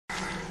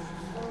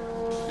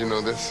You know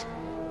this?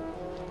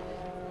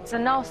 It's a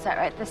null set,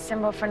 right? The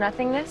symbol for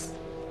nothingness?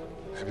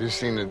 Have you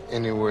seen it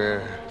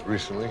anywhere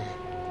recently?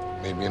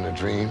 Maybe in a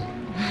dream?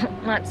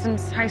 Not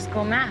since high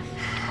school math.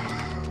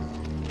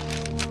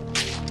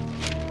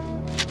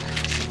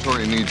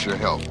 Tori needs your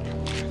help.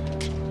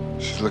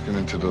 She's looking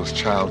into those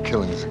child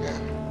killings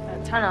again.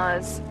 The tunnel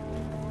is...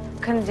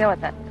 couldn't deal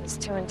with that. It was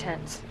too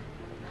intense.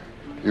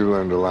 You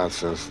learned a lot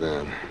since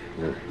then.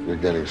 You're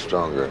getting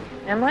stronger.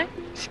 Am I?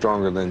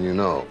 Stronger than you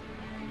know.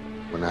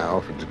 When I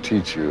offered to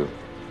teach you,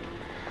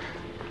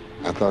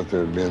 I thought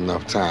there'd be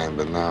enough time,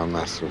 but now I'm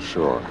not so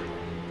sure.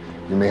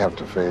 You may have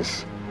to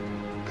face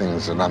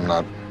things that I'm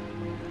not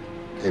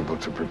able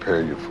to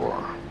prepare you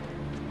for.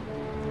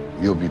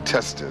 You'll be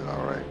tested,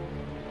 all right,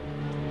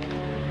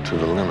 to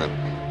the limit.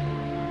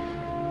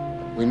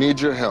 We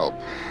need your help.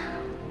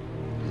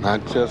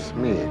 Not just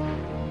me,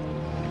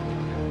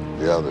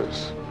 the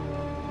others.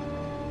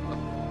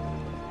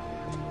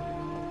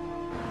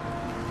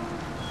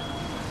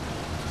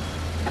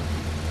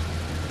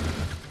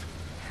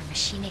 Her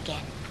machine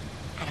again.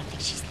 I don't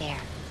think she's there.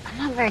 I'm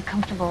not very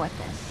comfortable with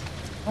this.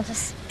 We'll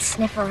just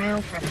sniff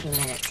around for a few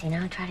minutes, you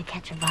know, try to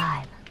catch a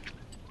vibe.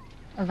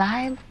 A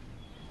vibe?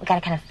 We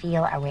gotta kind of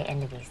feel our way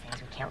into these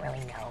things. We can't really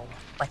know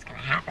what's gonna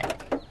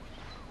happen.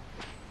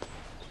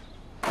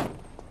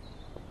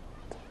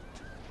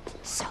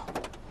 So,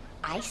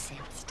 I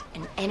sensed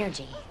an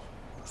energy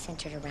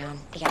centered around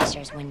the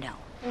upstairs window.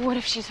 What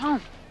if she's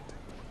home?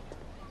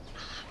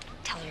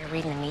 Tell her you're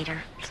reading the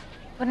meter.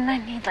 Wouldn't I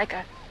need, like,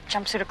 a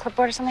jumpsuit or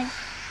clipboard or something?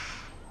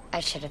 I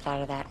should have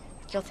thought of that.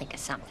 You'll think of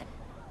something.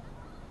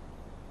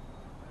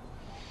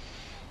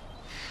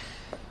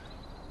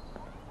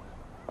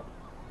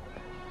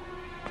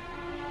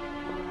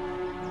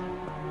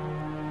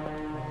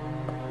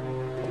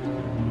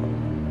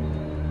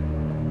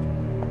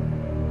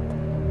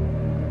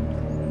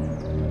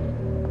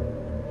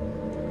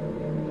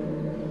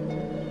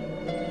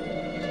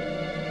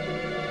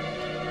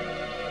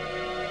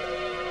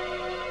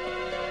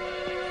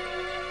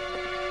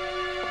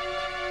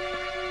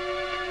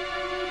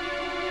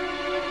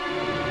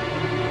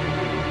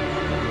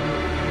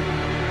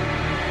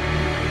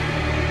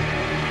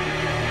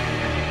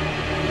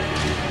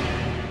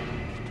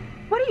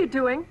 What are you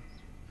doing?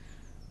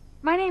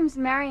 My name's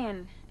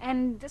Marion,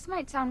 and this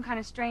might sound kind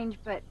of strange,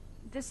 but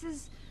this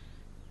is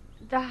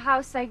the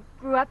house I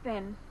grew up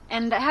in.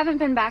 And I haven't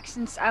been back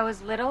since I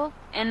was little,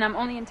 and I'm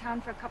only in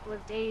town for a couple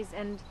of days,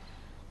 and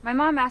my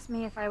mom asked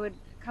me if I would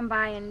come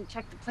by and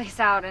check the place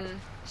out, and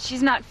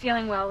she's not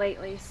feeling well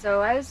lately,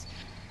 so I was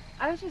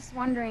just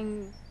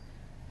wondering,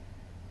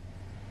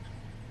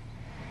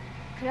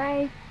 could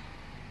I...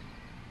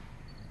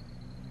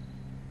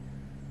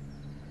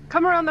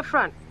 Come around the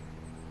front.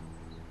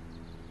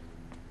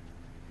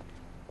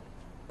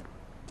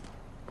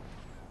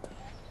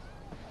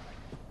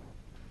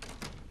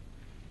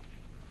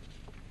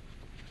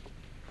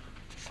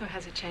 So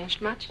has it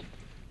changed much?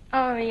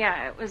 Oh,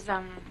 yeah, it was,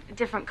 a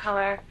different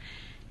color,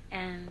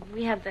 and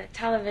we had the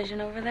television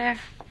over there.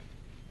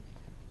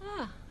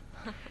 Ah.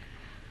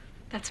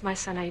 That's my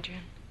son,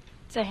 Adrian.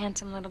 It's a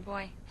handsome little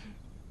boy.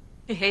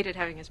 He hated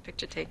having his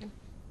picture taken.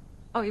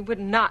 Oh, he would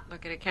not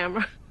look at a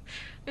camera.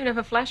 Even if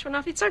a flash went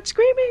off, he'd start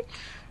screaming.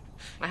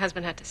 My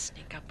husband had to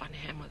sneak up on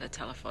him with a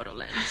telephoto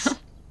lens.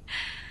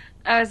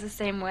 I was the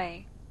same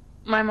way.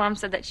 My mom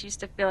said that she used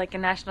to feel like a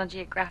National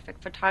Geographic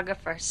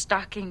photographer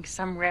stalking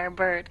some rare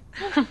bird.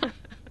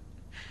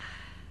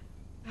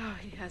 Oh,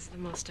 he has the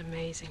most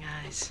amazing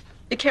eyes.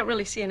 You can't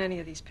really see in any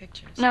of these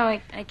pictures. No,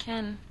 I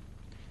can.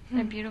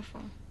 They're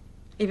beautiful.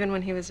 Even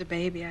when he was a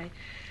baby, I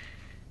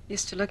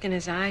used to look in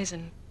his eyes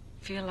and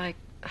feel like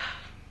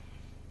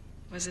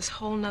was this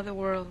whole nother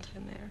world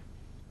in there.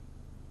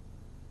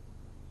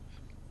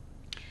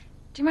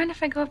 Do you mind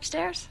if I go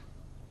upstairs?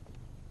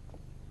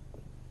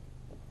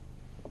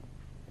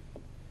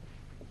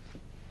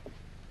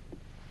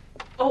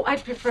 Oh,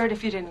 I'd prefer it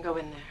if you didn't go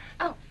in there.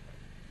 Oh,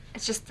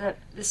 it's just that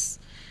this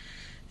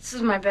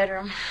is my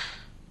bedroom.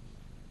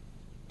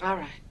 All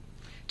right.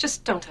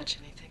 Just don't touch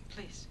anything,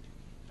 please.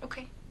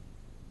 Okay.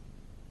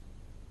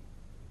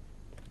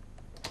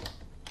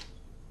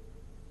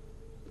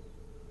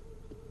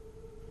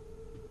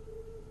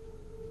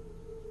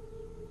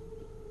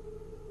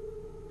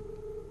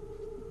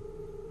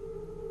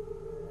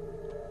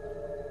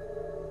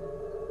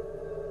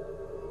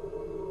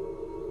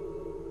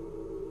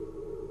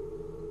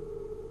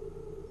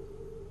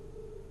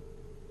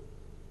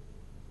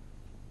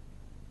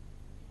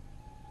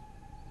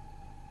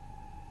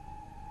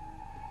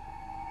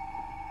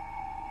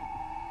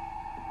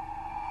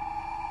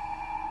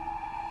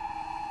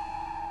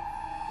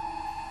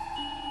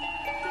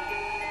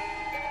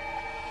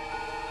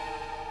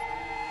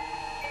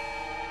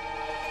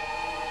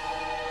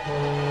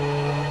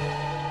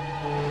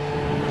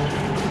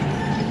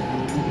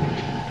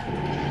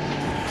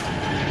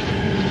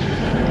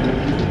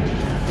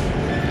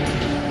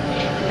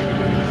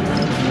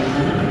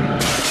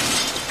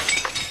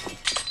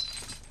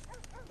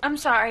 I'm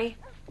sorry.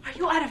 Are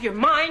you out of your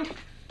mind?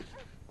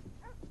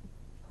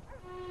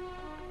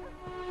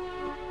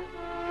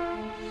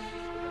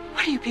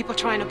 What are you people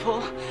trying to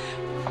pull?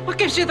 What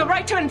gives you the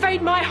right to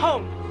invade my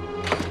home?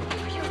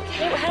 Are you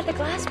okay? How did the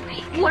glass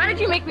break? Why did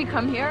you make me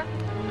come here?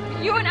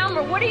 You and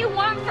Elmer, what do you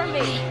want from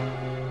me?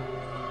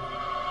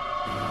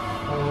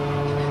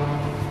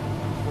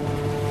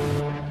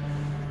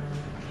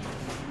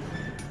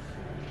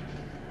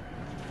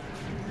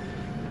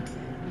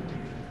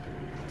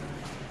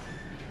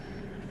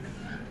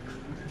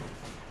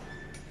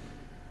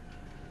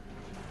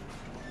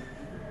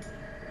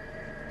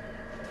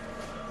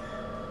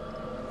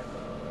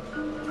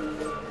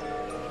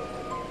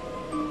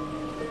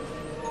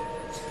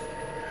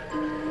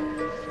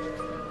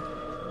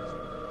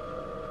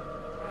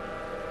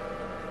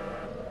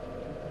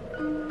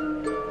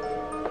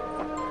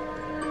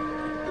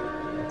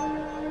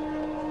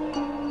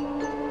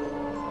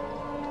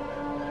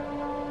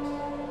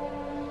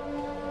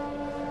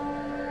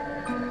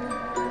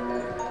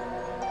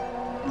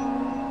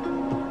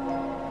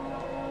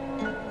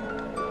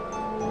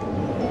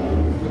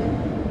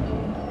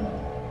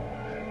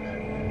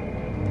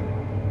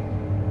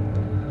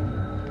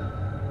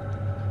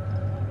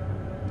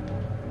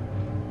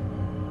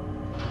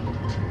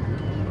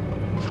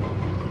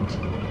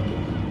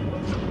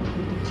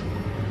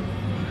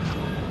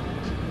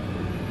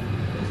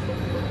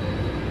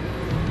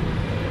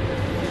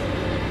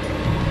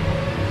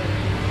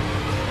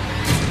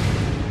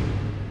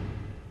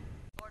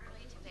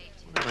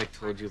 I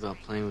told you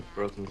about playing with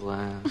broken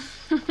glass.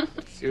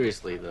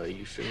 Seriously, though,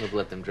 you shouldn't have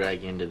let them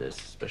drag you into this,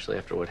 especially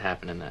after what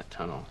happened in that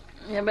tunnel.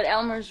 Yeah, but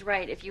Elmer's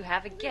right. If you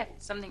have a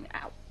gift, something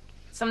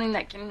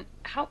that can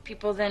help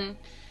people, then,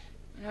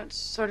 you know, it's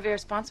sort of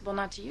irresponsible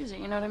not to use it.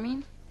 You know what I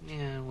mean?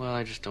 Yeah, well,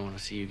 I just don't want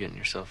to see you getting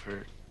yourself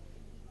hurt.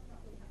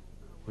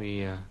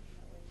 We,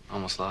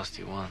 almost lost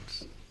you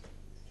once.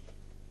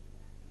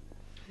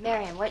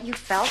 Marion, what you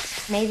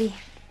felt, maybe...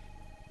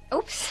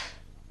 Oops.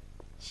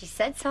 She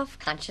said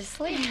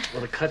self-consciously.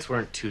 Well, the cuts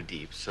weren't too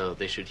deep, so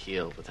they should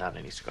heal without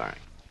any scarring.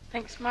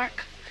 Thanks,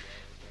 Mark.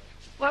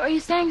 What were you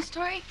saying,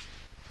 Story?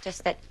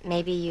 Just that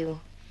maybe you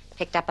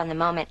picked up on the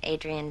moment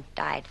Adrian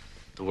died.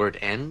 The word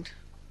end?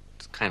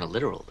 It's kind of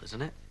literal,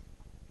 isn't it?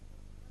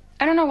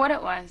 I don't know what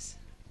it was,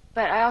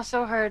 but I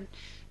also heard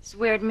this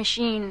weird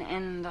machine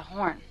and the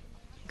horn.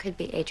 Could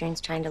be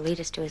Adrian's trying to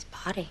lead us to his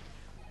body.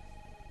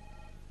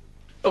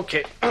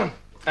 Okay, I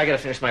gotta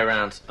finish my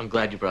rounds. I'm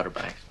glad you brought her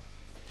back.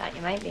 Thought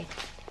you might be.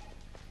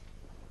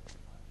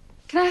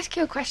 Can I ask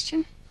you a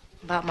question?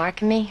 About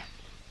Mark and me?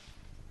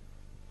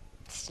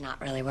 It's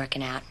not really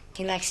working out.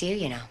 He likes you,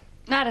 you know.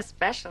 Not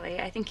especially.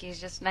 I think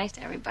he's just nice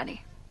to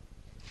everybody.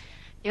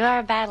 You are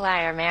a bad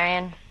liar,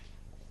 Marion.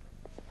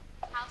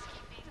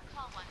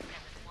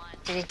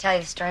 Did he tell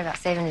you the story about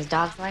saving his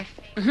dog's life?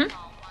 Mm-hmm.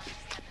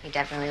 He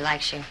definitely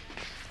likes you.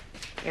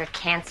 You're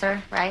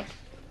cancer, right?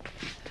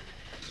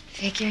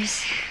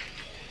 Figures.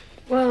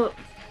 Well,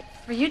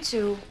 for you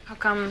two, how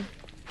come...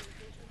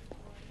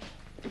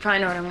 You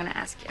probably know what I'm going to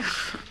ask you.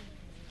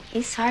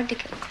 He's hard to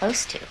get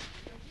close to.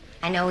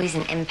 I know he's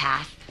an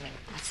empath. I mean,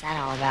 what's that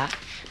all about?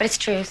 But it's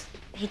truth.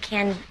 He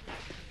can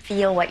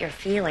feel what you're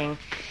feeling,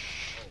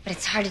 but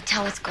it's hard to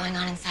tell what's going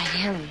on inside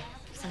him.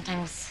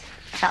 Sometimes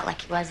I felt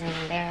like he wasn't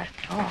even there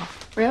at all.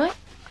 Really?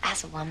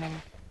 As a woman,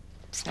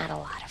 it's not a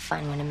lot of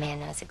fun when a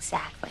man knows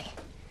exactly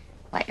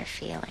what you're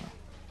feeling.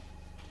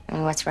 I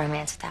mean, what's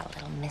romance without a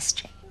little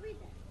mystery?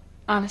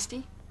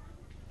 Honesty?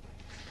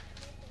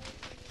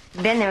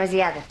 Then there was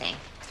the other thing.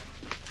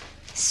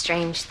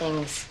 Strange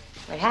things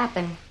would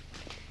happen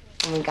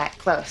when we got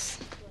close.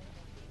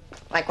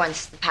 Like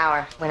once the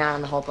power went out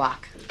on the whole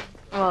block.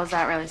 Well, is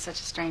that really such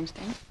a strange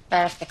thing?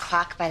 But if the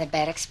clock by the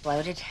bed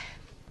exploded,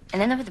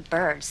 and then there were the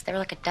birds. There were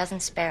like a dozen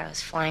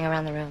sparrows flying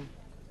around the room.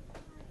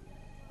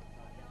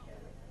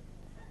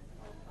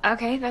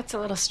 Okay, that's a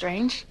little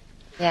strange.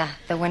 Yeah,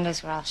 the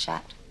windows were all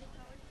shut.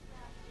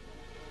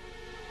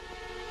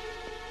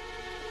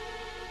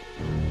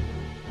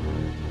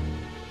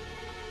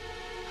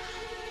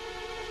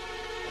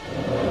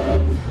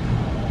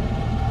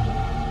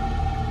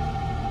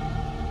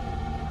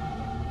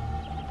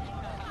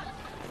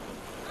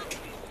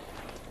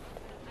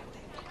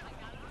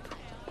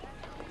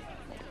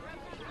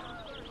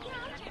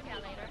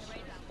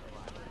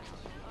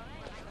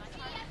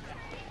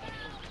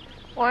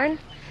 Warren,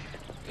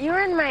 you were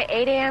in my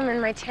 8 a.m.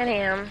 and my 10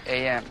 a.m.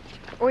 A.M.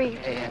 Were you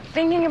A.M.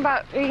 thinking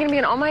about, are you going to be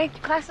in all my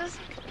classes?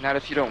 Not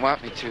if you don't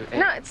want me to.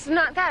 No, it's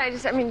not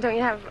that. I mean, don't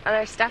you have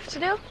other stuff to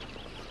do?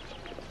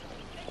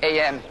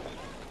 A.M.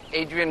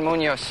 Adrian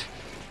Munoz.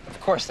 Of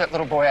course, that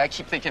little boy, I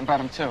keep thinking about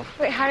him, too.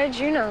 Wait, how did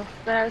you know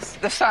that I was...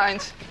 The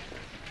signs.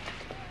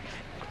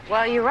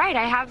 Well, you're right.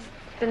 I have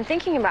been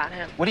thinking about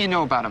him. What do you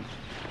know about him?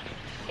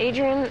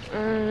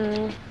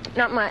 Adrian,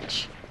 not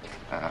much.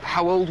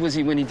 How old was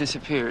he when he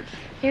disappeared?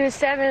 He was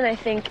 7, I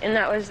think, and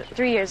that was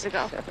 3 years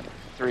ago.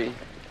 3.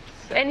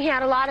 And he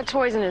had a lot of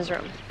toys in his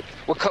room.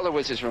 What color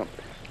was his room?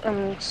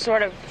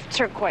 Sort of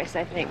turquoise,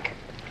 I think.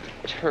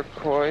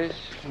 Turquoise?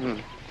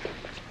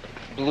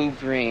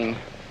 Blue-green.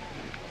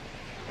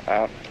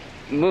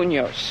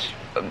 Munoz.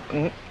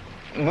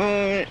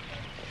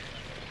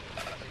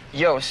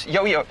 Yo-yos.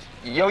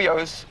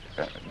 Yo-yos.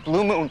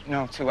 Blue moon.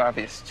 No, too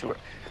obvious.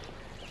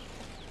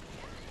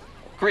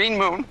 Green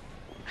moon.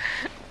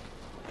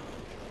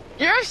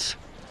 Yes.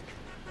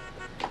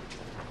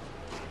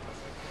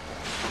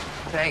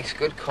 Thanks.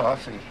 Good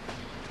coffee.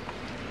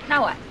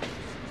 Now what?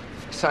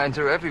 Signs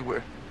are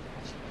everywhere.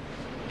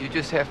 You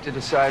just have to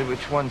decide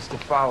which ones to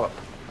follow.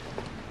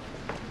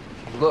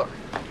 Look,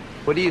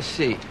 what do you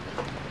see?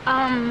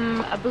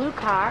 A blue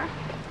car.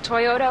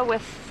 Toyota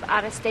with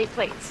out-of-state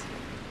plates.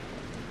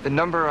 The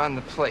number on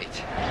the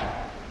plate.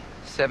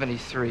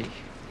 73.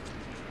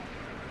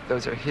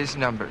 Those are his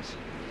numbers.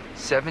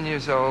 7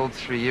 years old,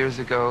 3 years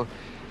ago.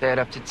 They add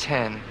up to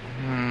 10.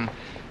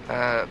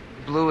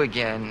 Blue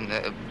again.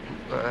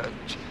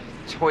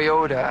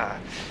 Toyota.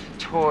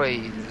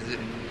 Toys.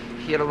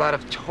 He had a lot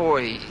of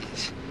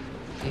toys.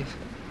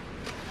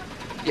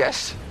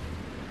 Yes.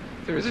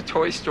 There is a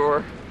toy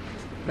store.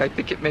 And I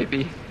think it may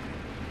be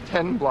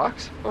 10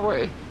 blocks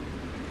away.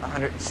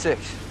 106,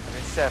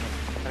 107,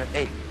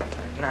 108,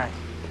 109,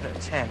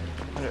 110,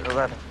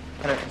 111,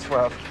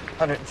 112,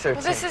 113.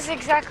 Well, this is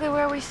exactly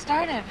where we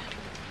started.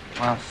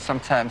 Well,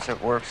 sometimes it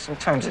works,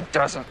 sometimes it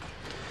doesn't.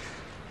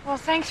 Well,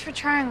 thanks for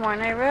trying, Warren.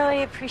 I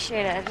really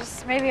appreciate it.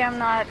 Just maybe I'm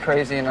not...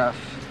 Crazy enough.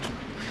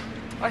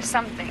 Or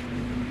something.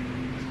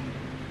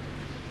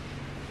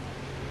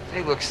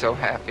 They look so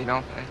happy,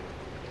 don't they?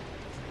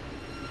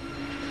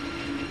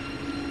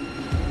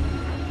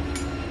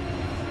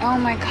 Oh,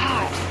 my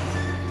God.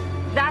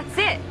 That's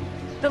it.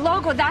 The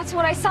logo, that's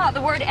what I saw.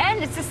 The word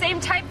end, it's the same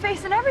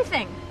typeface and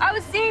everything. I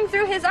was seeing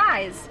through his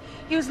eyes.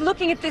 He was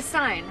looking at this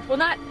sign. Well,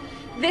 not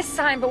this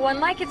sign, but one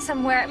like it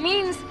somewhere. It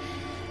means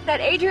that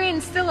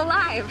Adrian's still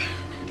alive.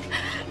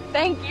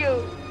 Thank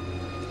you.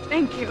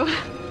 Thank you.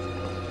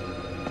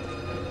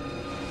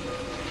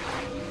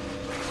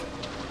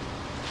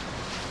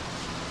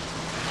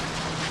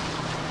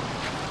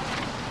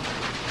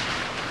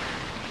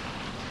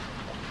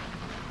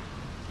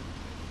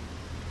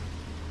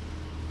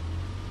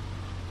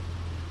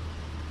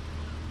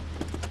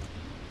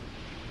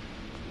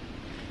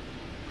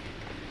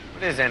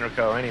 What is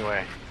Enrico,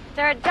 anyway?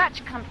 They're a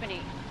Dutch company.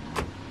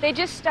 They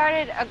just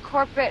started a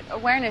corporate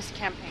awareness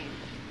campaign.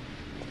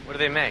 What do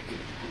they make?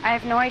 I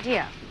have no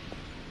idea.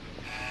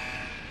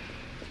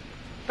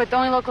 But the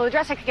only local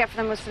address I could get for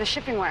them was for the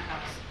shipping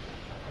warehouse.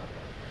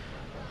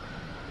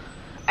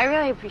 I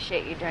really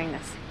appreciate you doing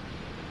this.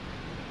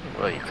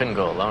 Well, you couldn't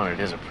go alone. It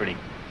is a pretty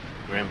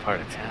grim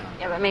part of town.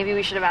 Yeah, but maybe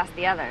we should have asked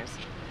the others.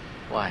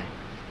 Why?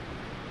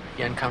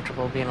 You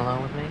uncomfortable being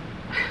alone with me?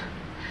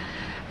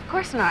 Of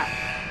course not.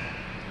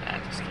 Nah,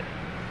 just kidding.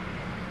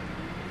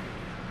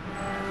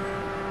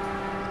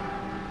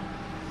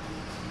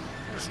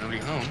 There's nobody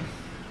home.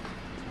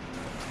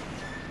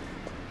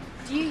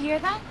 Do you hear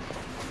that?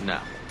 No.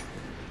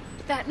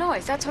 That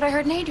noise, that's what I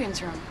heard in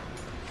Adrian's room.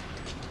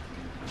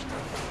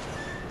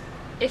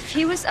 If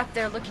he was up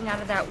there looking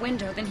out of that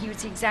window, then he would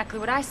see exactly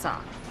what I saw.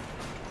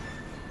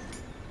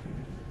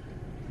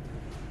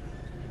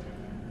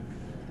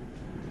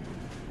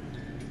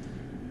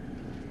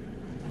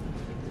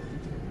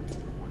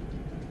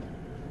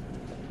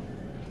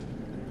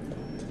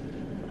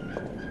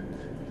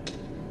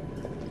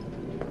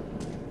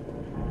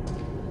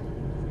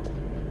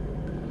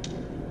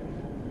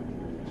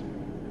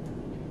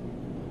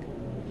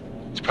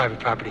 It's private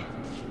property.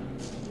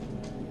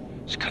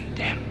 It's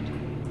condemned.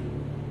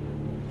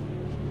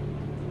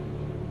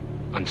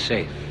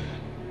 Unsafe.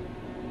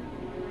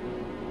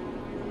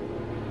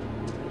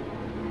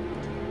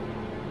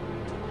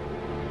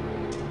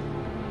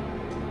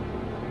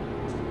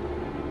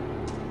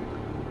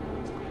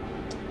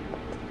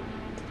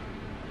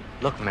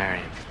 Look,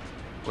 Marion.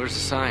 Where's the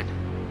sign?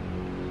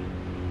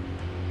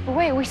 But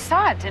wait, we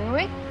saw it, didn't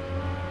we?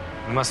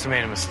 We must have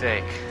made a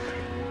mistake.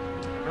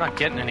 We're not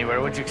getting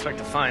anywhere. What'd you expect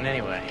to find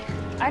anyway?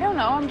 I don't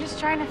know. I'm just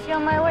trying to feel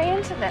my way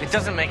into this. It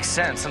doesn't make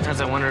sense. Sometimes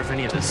I wonder if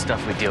any of the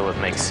stuff we deal with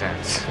makes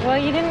sense. Well,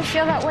 you didn't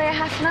feel that way a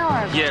half an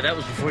hour ago. Yeah, that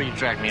was before you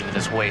dragged me into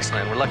this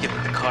wasteland. We're lucky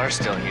that the car's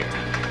still here.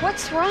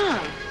 What's wrong?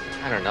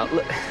 I don't know.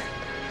 Look,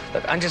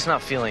 I'm just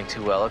not feeling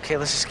too well, okay?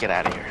 Let's just get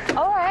out of here.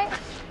 All right.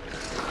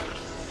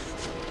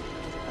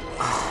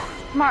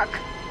 Mark,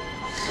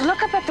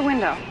 look up at the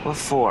window. What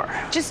for?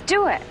 Just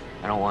do it.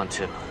 I don't want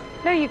to.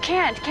 No, you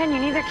can't, can you?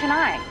 Neither can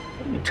I.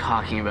 What are you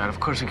talking about? Of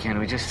course we can.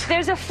 We just...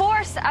 There's a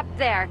force up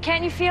there.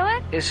 Can't you feel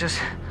it? It's just...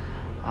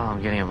 Oh,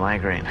 I'm getting a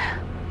migraine.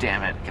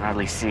 Damn it. I can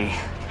hardly see.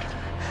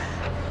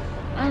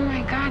 Oh,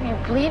 my God, you're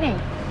bleeding.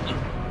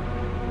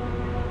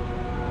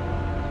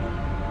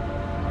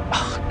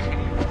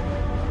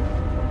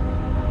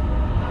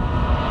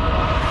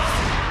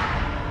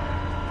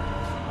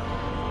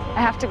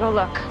 I have to go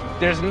look.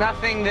 There's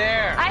nothing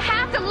there. I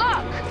have to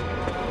look.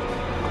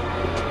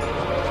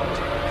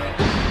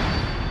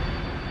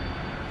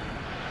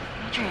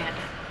 Adrian.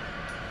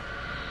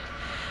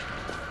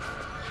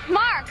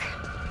 Mark!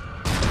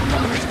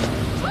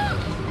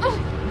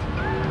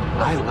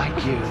 I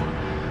like you.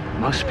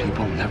 Most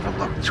people never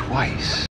look twice.